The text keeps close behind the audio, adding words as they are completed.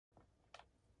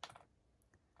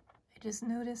just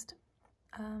noticed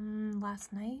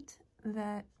last night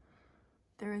that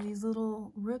there are these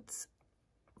little roots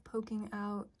poking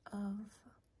out of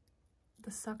the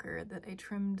sucker that I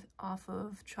trimmed off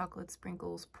of Chocolate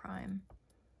Sprinkles Prime.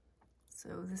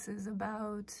 So this is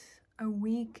about a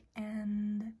week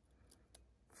and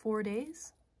 4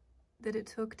 days that it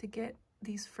took to get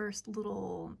these first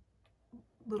little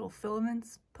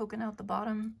filaments poking out the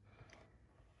bottom.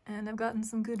 And I've gotten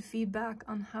some good feedback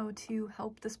on how to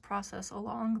help this process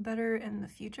along better in the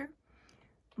future.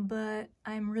 But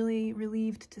I'm really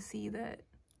relieved to see that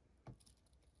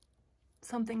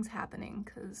something's happening,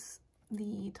 because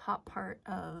the top part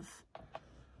of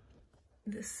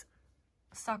this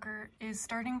sucker is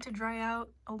starting to dry out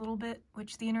a little bit,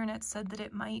 which the internet said that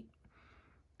it might.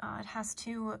 It has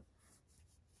to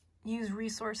use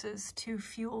resources to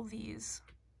fuel these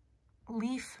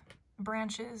leaf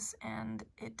branches, and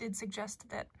it did suggest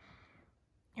that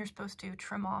you're supposed to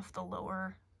trim off the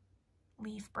lower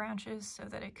leaf branches so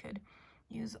that it could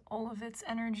use all of its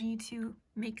energy to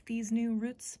make these new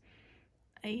roots.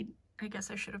 I guess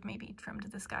I should have maybe trimmed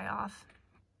this guy off,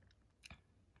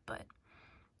 but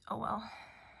oh well.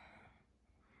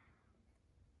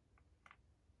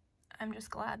 I'm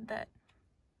just glad that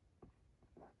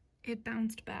it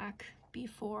bounced back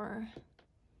before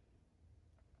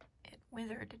it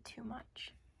withered too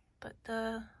much, but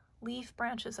the leaf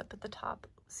branches up at the top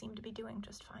seem to be doing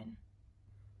just fine.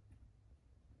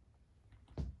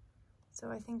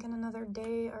 So I think in another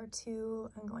day or two,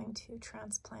 I'm going to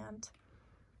transplant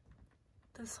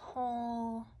this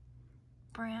whole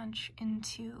branch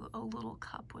into a little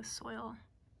cup with soil,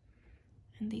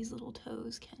 and these little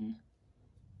toes can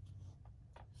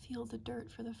feel the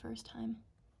dirt for the first time.